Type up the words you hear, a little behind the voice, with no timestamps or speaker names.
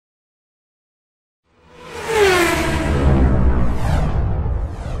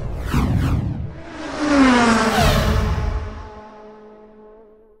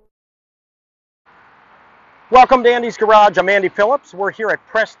Welcome to Andy's Garage. I'm Andy Phillips. We're here at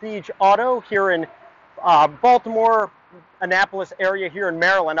Prestige Auto here in Baltimore, Annapolis area here in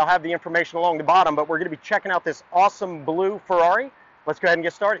Maryland. I'll have the information along the bottom, but we're going to be checking out this awesome blue Ferrari. Let's go ahead and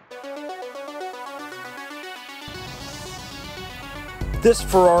get started. This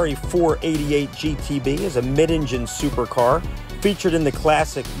Ferrari 488 GTB is a mid-engine supercar featured in the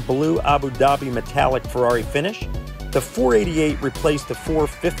classic blue Abu Dhabi metallic Ferrari finish. The 488 replaced the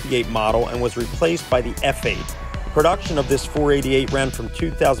 458 model and was replaced by the F8. Production of this 488 ran from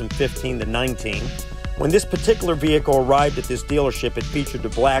 2015 to 19. When this particular vehicle arrived at this dealership, it featured the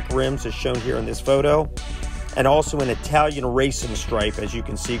black rims as shown here in this photo, and also an Italian racing stripe as you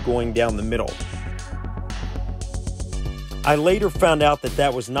can see going down the middle. I later found out that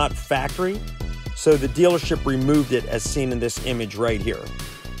that was not factory, so the dealership removed it as seen in this image right here.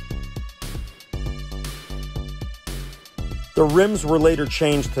 The rims were later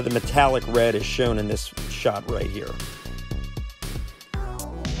changed to the metallic red as shown in this shot right here.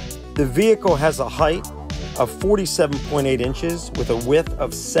 The vehicle has a height of 47.8 inches with a width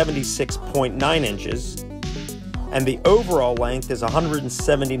of 76.9 inches, and the overall length is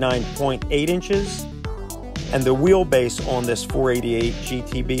 179.8 inches, and the wheelbase on this 488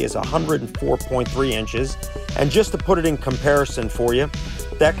 GTB is 104.3 inches. And just to put it in comparison for you,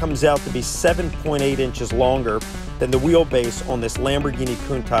 that comes out to be 7.8 inches longer than the wheelbase on this Lamborghini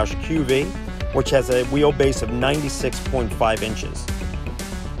Countach QV, which has a wheelbase of 96.5 inches.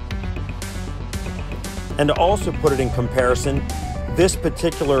 And to also put it in comparison, this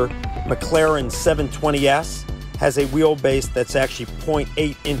particular McLaren 720S has a wheelbase that's actually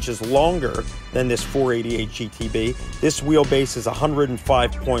 0.8 inches longer than this 488 GTB. This wheelbase is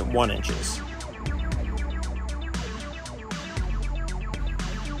 105.1 inches.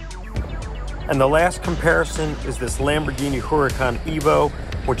 And the last comparison is this Lamborghini Huracan Evo,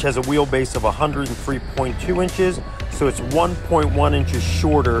 which has a wheelbase of 103.2 inches, so it's 1.1 inches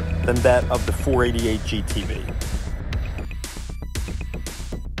shorter than that of the 488 GTB.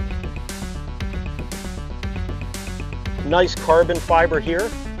 Nice carbon fiber here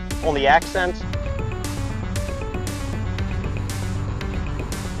on the accents.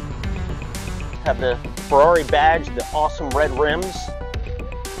 Have the Ferrari badge, the awesome red rims.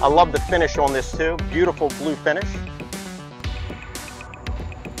 I love the finish on this too. Beautiful blue finish.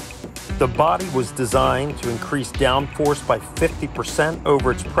 The body was designed to increase downforce by 50% over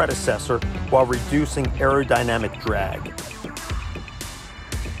its predecessor while reducing aerodynamic drag.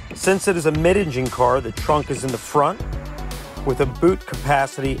 Since it is a mid-engine car, the trunk is in the front with a boot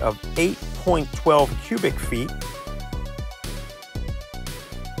capacity of 8.12 cubic feet.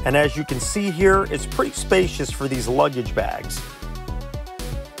 And as you can see here, it's pretty spacious for these luggage bags.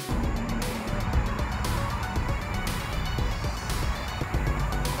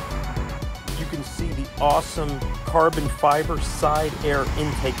 You can see the awesome carbon fiber side air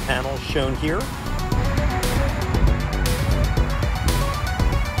intake panel shown here.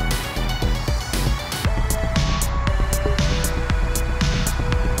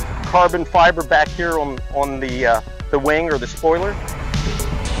 Carbon fiber back here on the wing or the spoiler.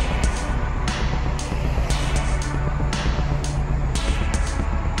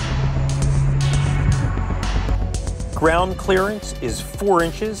 Ground clearance is 4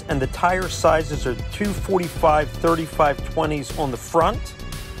 inches and the tire sizes are 245 35/20s on the front.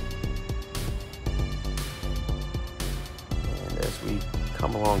 And as we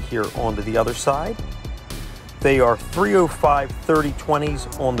come along here onto the other side, they are 305 30/20s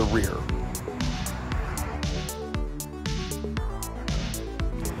on the rear.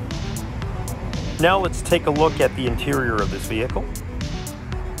 Now let's take a look at the interior of this vehicle.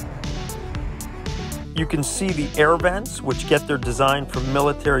 You can see the air vents, which get their design from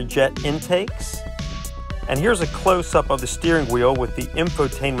military jet intakes. And here's a close-up of the steering wheel with the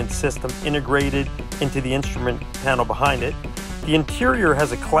infotainment system integrated into the instrument panel behind it. The interior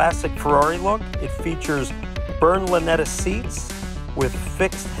has a classic Ferrari look. It features burned Lunetta seats with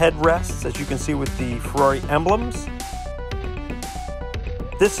fixed headrests, as you can see with the Ferrari emblems.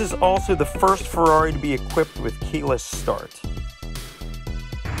 This is also the first Ferrari to be equipped with keyless start.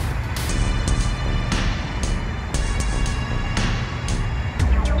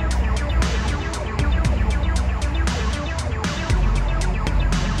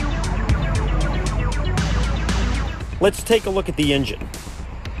 Let's take a look at the engine.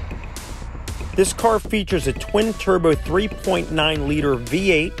 This car features a twin-turbo 3.9-liter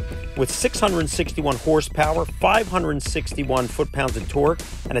V8 with 661 horsepower, 561 foot-pounds of torque,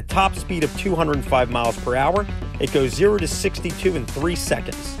 and a top speed of 205 miles per hour. It goes 0 to 62 in 3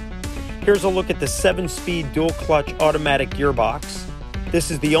 seconds. Here's a look at the 7-speed dual-clutch automatic gearbox. This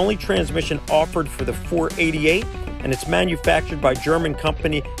is the only transmission offered for the 488, and it's manufactured by German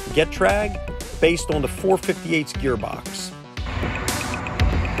company Getrag, based on the 458's gearbox.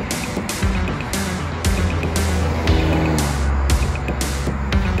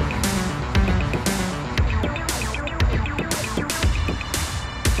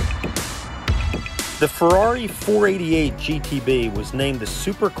 The Ferrari 488 GTB was named the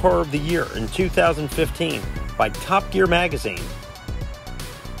Supercar of the Year in 2015 by Top Gear magazine.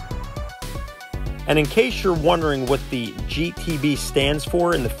 And in case you're wondering what the GTB stands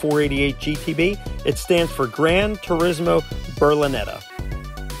for in the 488 GTB, it stands for Gran Turismo Berlinetta.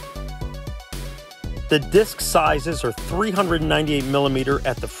 The disc sizes are 398mm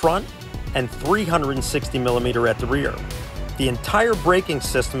at the front and 360mm at the rear. The entire braking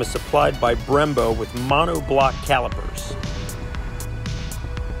system is supplied by Brembo with monoblock calipers.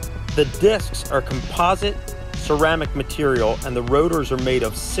 The discs are composite ceramic material, and the rotors are made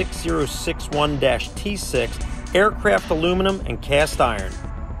of 6061-T6 aircraft aluminum and cast iron.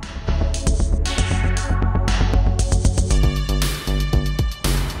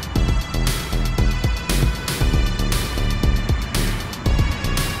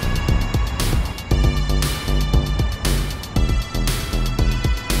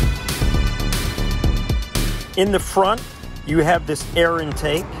 In the front, you have this air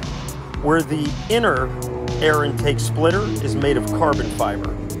intake, where the inner air intake splitter is made of carbon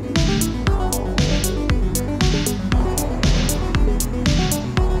fiber.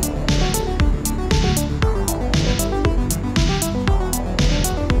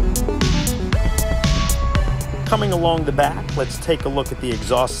 Coming along the back, let's take a look at the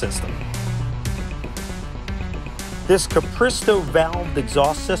exhaust system. This Capristo valved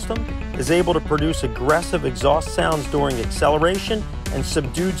exhaust system is able to produce aggressive exhaust sounds during acceleration and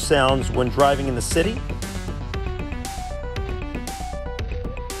subdued sounds when driving in the city.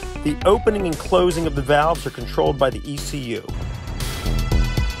 The opening and closing of the valves are controlled by the ECU.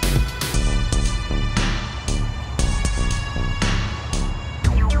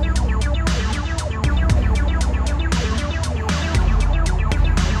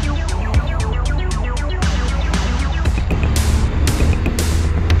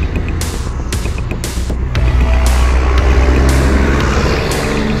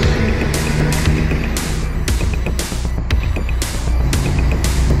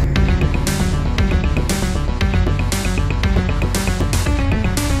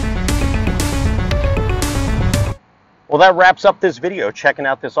 Well, that wraps up this video, checking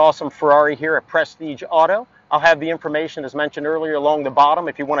out this awesome Ferrari here at Prestige Auto. I'll have the information as mentioned earlier along the bottom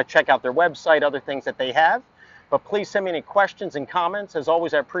if you want to check out their website, other things that they have. But please send me any questions and comments. As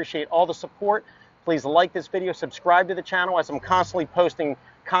always, I appreciate all the support. Please like this video, subscribe to the channel, as I'm constantly posting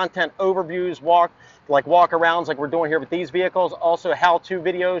content overviews, walk-arounds like we're doing here with these vehicles. Also how-to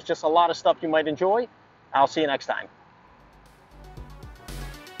videos, just a lot of stuff you might enjoy. I'll see you next time.